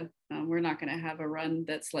Florida, we're not going to have a run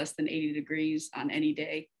that's less than 80 degrees on any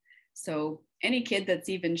day. So any kid that's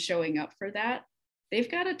even showing up for that, they've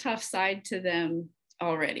got a tough side to them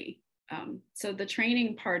already. So the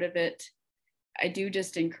training part of it, I do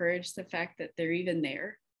just encourage the fact that they're even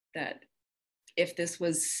there, that if this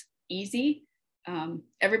was easy,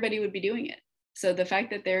 everybody would be doing it. So the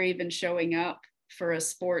fact that they're even showing up for a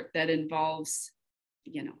sport that involves,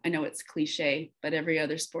 I know it's cliche, but every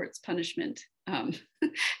other sport's punishment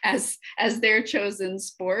as their chosen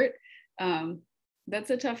sport. That's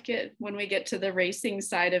a tough kid. When we get to the racing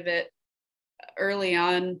side of it, early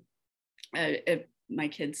on, my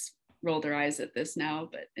kids roll their eyes at this now,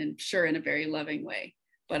 but and sure, in a very loving way.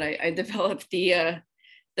 But I developed the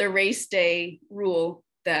race day rule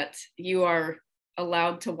that you are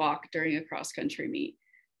allowed to walk during a cross country meet.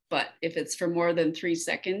 But if it's for more than 3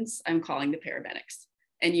 seconds, I'm calling the paramedics.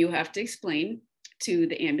 And you have to explain to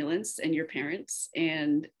the ambulance and your parents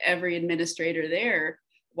and every administrator there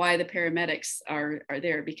why the paramedics are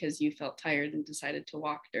there, because you felt tired and decided to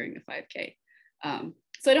walk during the 5K.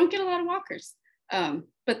 So I don't get a lot of walkers,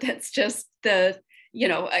 but that's just the,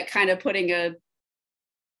 kind of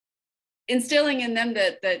instilling in them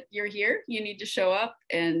that you're here, you need to show up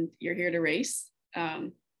and you're here to race.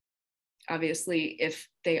 Obviously, if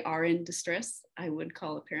they are in distress, I would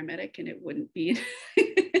call a paramedic, and it wouldn't be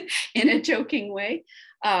in a joking way.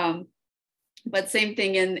 But same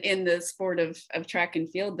thing in the sport of track and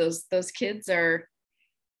field. Those kids they're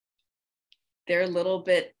a little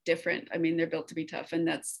bit different. I mean, they're built to be tough, and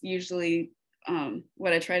that's usually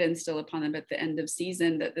what I try to instill upon them at the end of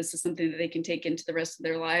season, that this is something that they can take into the rest of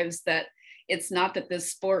their lives, that it's not that this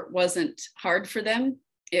sport wasn't hard for them.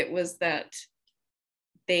 It was that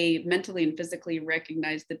they mentally and physically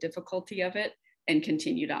recognized the difficulty of it and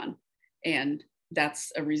continued on. And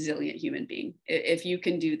that's a resilient human being. If you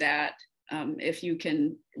can do that, if you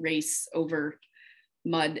can race over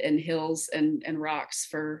mud and hills and rocks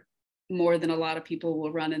for more than a lot of people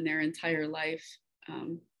will run in their entire life,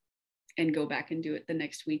 and go back and do it the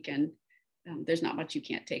next weekend. There's not much you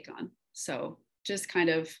can't take on. So just kind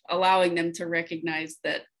of allowing them to recognize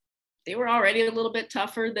that they were already a little bit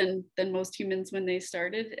tougher than most humans when they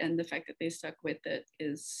started. And the fact that they stuck with it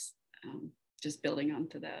is just building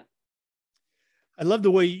onto that. I love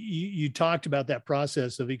the way you talked about that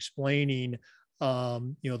process of explaining,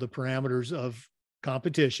 the parameters of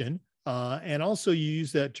competition. And also you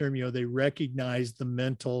use that term, they recognize the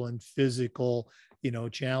mental and physical,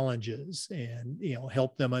 challenges, and,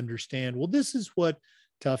 help them understand, well, this is what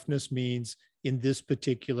toughness means in this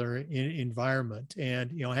particular environment.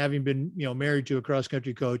 And, having been, married to a cross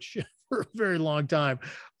country coach for a very long time,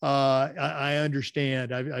 I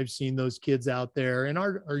understand. I've seen those kids out there, and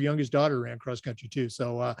our youngest daughter ran cross country too.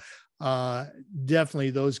 So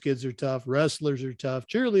definitely those kids are tough. Wrestlers are tough.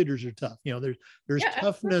 Cheerleaders are tough. There's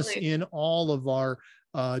toughness absolutely. in all of our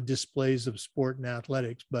displays of sport and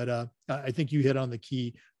athletics. But I think you hit on the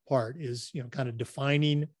key part is, kind of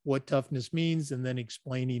defining what toughness means and then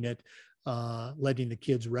explaining it, letting the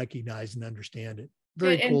kids recognize and understand it.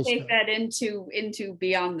 Very And cool take stuff. that into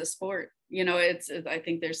beyond the sport. I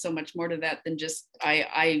think there's so much more to that than just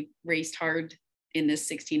I raced hard in this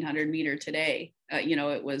 1600 meter today.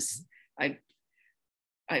 It was my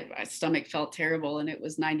stomach felt terrible, and it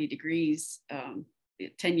was 90 degrees.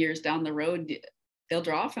 10 years down the road, they'll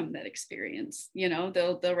draw from that experience.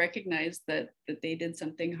 They'll recognize that they did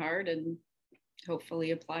something hard, and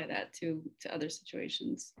hopefully apply that to other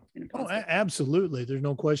situations in a positive. Absolutely. There's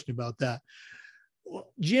no question about that.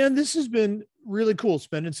 Well, Jen, this has been really cool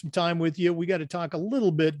spending some time with you. We got to talk a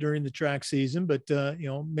little bit during the track season, but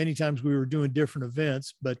many times we were doing different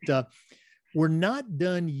events, but we're not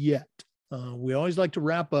done yet. We always like to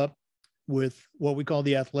wrap up with what we call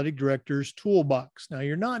the athletic director's toolbox. Now,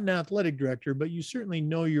 you're not an athletic director, but you certainly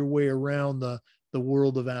know your way around the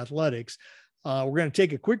world of athletics. We're going to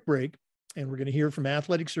take a quick break, and we're going to hear from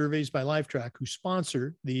Athletic Surveys by Lifetrack, who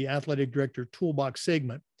sponsor the athletic director toolbox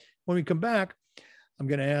segment. When we come back, I'm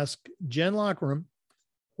going to ask Jen Loughran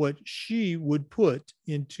what she would put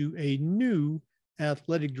into a new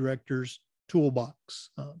athletic director's toolbox.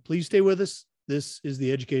 Please stay with us. This is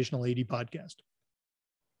the Educational AD Podcast.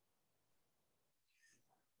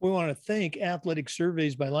 We want to thank Athletic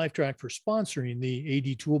Surveys by Lifetrack for sponsoring the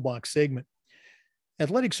AD Toolbox segment.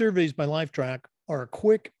 Athletic Surveys by Lifetrack are a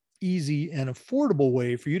quick, easy, and affordable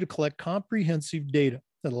way for you to collect comprehensive data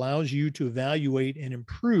that allows you to evaluate and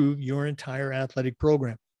improve your entire athletic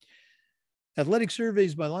program. Athletic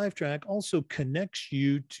Surveys by Lifetrack also connects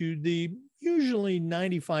you to the usually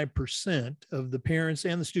 95% of the parents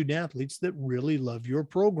and the student athletes that really love your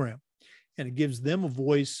program. And it gives them a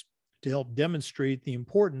voice to help demonstrate the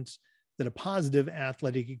importance that a positive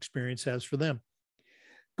athletic experience has for them.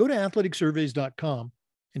 Go to athleticsurveys.com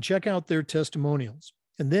and check out their testimonials,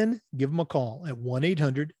 and then give them a call at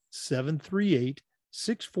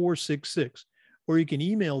 1-800-738-6466, or you can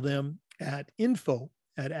email them at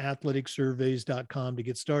info@athleticsurveys.com to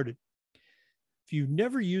get started. If you've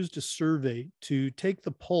never used a survey to take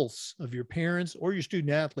the pulse of your parents or your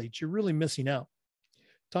student athletes, you're really missing out.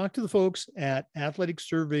 Talk to the folks at Athletic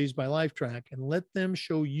Surveys by Lifetrack and let them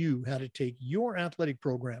show you how to take your athletic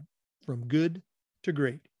program from good to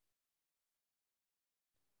great.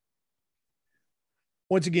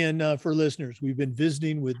 Once again, for listeners, we've been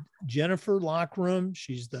visiting with Jennifer Loughran.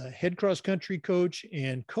 She's the head cross country coach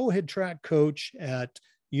and co-head track coach at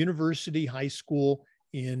University High School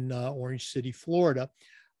in Orange City, Florida.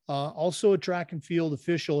 Also a track and field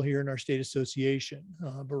official here in our state association.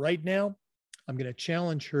 But right now, I'm going to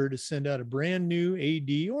challenge her to send out a brand new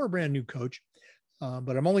AD or a brand new coach.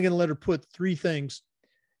 But I'm only going to let her put 3 things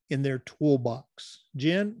in their toolbox.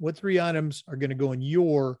 Jen, what 3 items are going to go in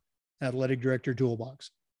your athletic director toolbox?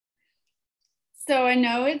 So I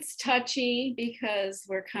know it's touchy because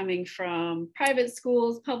we're coming from private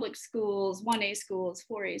schools, public schools, 1A schools,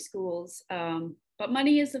 4A schools, but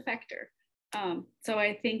money is a factor. So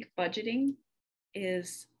I think budgeting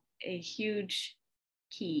is a huge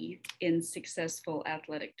key in successful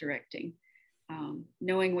athletic directing.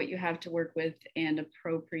 Knowing what you have to work with and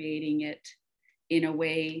appropriating it in a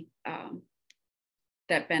way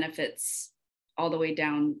that benefits all the way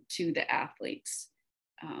down to the athletes.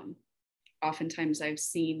 Oftentimes I've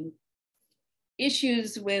seen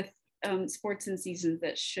issues with sports and seasons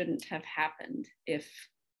that shouldn't have happened if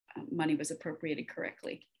money was appropriated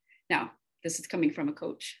correctly. Now, this is coming from a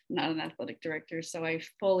coach, not an athletic director, so I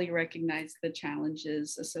fully recognize the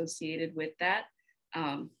challenges associated with that.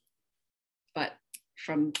 But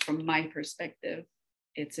from my perspective,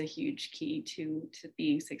 it's a huge key to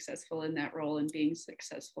being successful in that role and being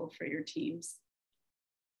successful for your teams.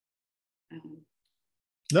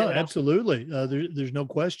 No, absolutely. There's no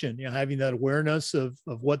question. Having that awareness of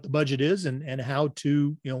what the budget is and how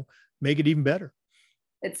to make it even better.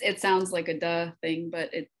 It sounds like a duh thing, but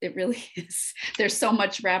it really is. There's so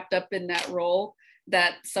much wrapped up in that role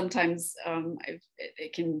that sometimes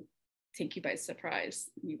it can take you by surprise.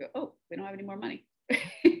 You go, oh, we don't have any more money.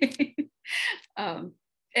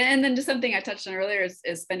 And then just something I touched on earlier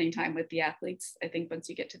is spending time with the athletes. I think once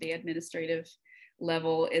you get to the administrative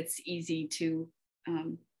level, it's easy to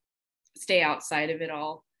stay outside of it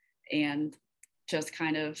all and just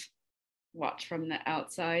kind of watch from the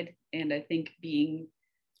outside. And I think being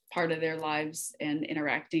part of their lives and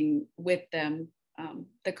interacting with them,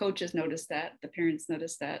 the coaches notice that, the parents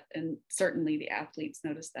notice that, and certainly the athletes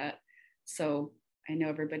notice that. So I know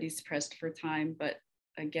everybody's pressed for time, but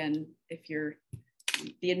again, if you're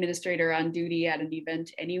the administrator on duty at an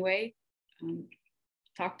event anyway,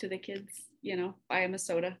 talk to the kids, buy them a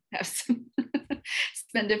soda, have some,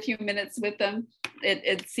 spend a few minutes with them.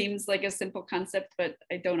 It seems like a simple concept, but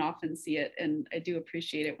I don't often see it. And I do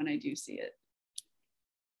appreciate it when I do see it.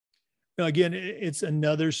 Now, again, it's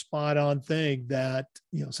another spot on thing that,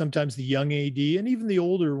 sometimes the young AD and even the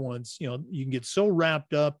older ones, you can get so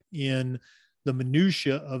wrapped up in the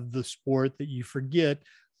minutia of the sport that you forget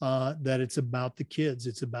that it's about the kids.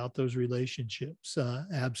 It's about those relationships.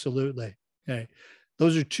 Absolutely. Okay.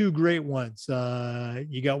 Those are two great ones.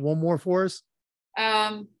 You got one more for us?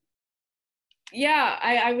 Yeah,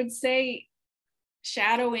 I would say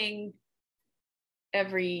shadowing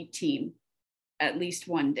every team at least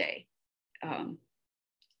one day.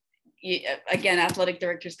 Again, athletic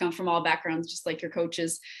directors come from all backgrounds, just like your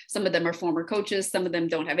coaches. Some of them are former coaches. Some of them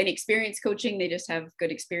don't have any experience coaching. They just have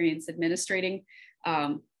good experience administrating.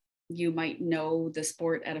 You might know the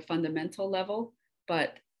sport at a fundamental level,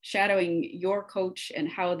 but shadowing your coach and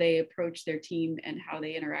how they approach their team and how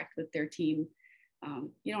they interact with their team.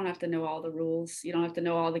 You don't have to know all the rules. You don't have to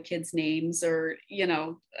know all the kids' names, or,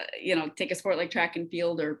 take a sport like track and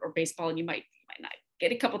field or baseball, and you might not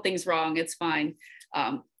get a couple things wrong. It's fine.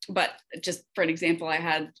 But just for an example, I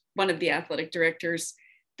had one of the athletic directors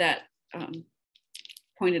that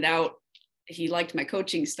pointed out he liked my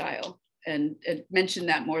coaching style and mentioned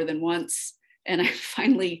that more than once. And I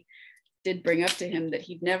finally did bring up to him that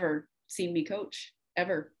he'd never seen me coach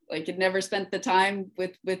ever. Like, he'd never spent the time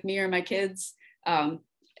with me or my kids. And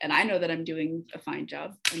I know that I'm doing a fine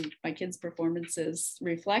job and my kids' performances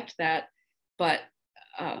reflect that. But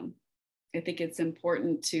I think it's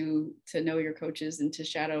important to know your coaches and to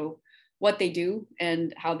shadow what they do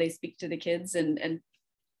and how they speak to the kids, and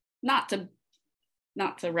not to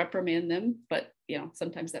reprimand them, but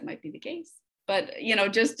sometimes that might be the case. But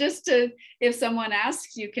just to, if someone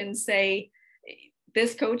asks, you can say,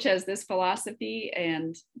 this coach has this philosophy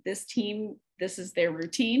and this team, this is their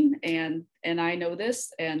routine, and I know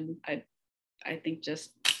this, and I think,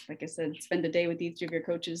 just like I said, spend a day with each of your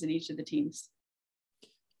coaches and each of the teams.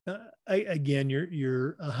 Again,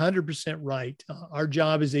 you're 100% right. Our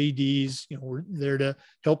job as ADs, we're there to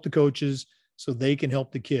help the coaches so they can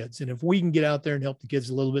help the kids. And if we can get out there and help the kids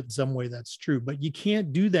a little bit in some way, that's true. But you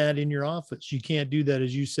can't do that in your office. You can't do that,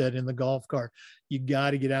 as you said, in the golf cart. You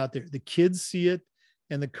got to get out there. The kids see it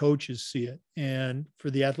and the coaches see it. And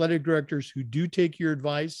for the athletic directors who do take your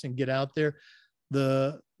advice and get out there,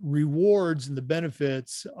 the rewards and the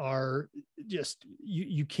benefits are just,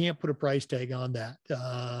 you can't put a price tag on that.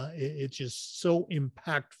 It's just so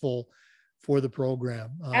impactful for the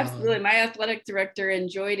program. Absolutely. My athletic director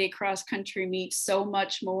enjoyed a cross country meet so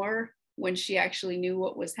much more when she actually knew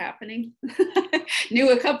what was happening, knew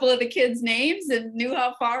a couple of the kids' names and knew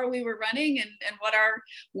how far we were running and what our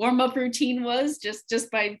warm-up routine was,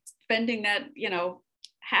 just by spending that,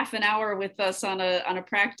 half an hour with us on a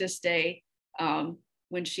practice day.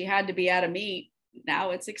 When she had to be at a meet,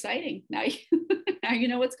 now it's exciting. Now you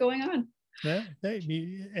know what's going on. Yeah.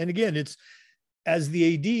 And again, it's, as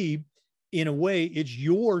the AD, in a way, it's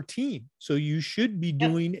your team. So you should be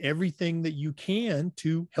doing everything that you can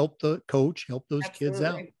to help the coach, help those kids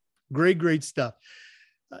out. Great stuff.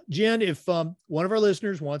 Jen, if one of our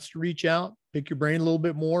listeners wants to reach out, pick your brain a little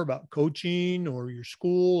bit more about coaching or your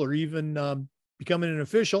school, or even becoming an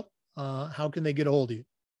official, how can they get a hold of you?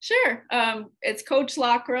 Sure. It's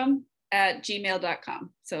coachlockram@gmail.com.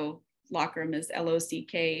 So Lockram is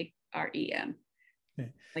LOCKREM. Okay.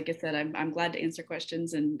 Like I said, I'm glad to answer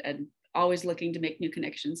questions and always looking to make new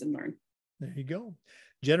connections and learn. There you go.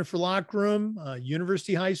 Jennifer Lockram,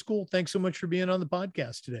 University High School. Thanks so much for being on the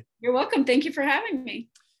podcast today. You're welcome. Thank you for having me.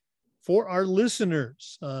 For our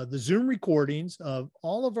listeners, the Zoom recordings of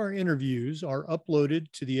all of our interviews are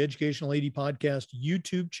uploaded to the Educational AD Podcast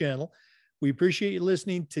YouTube channel. We appreciate you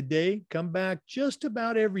listening today. Come back just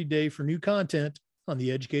about every day for new content on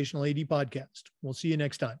the Educational AD Podcast. We'll see you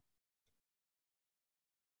next time.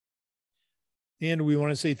 And we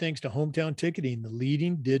want to say thanks to Hometown Ticketing, the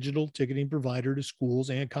leading digital ticketing provider to schools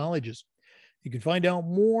and colleges. You can find out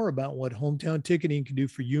more about what Hometown Ticketing can do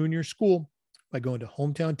for you and your school by going to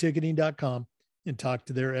hometownticketing.com and talk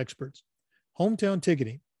to their experts. Hometown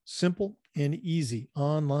Ticketing, simple and easy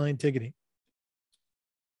online ticketing.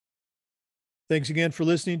 Thanks again for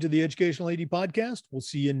listening to the Educational AD Podcast. We'll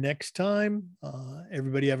see you next time.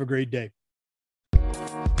 Everybody have a great day.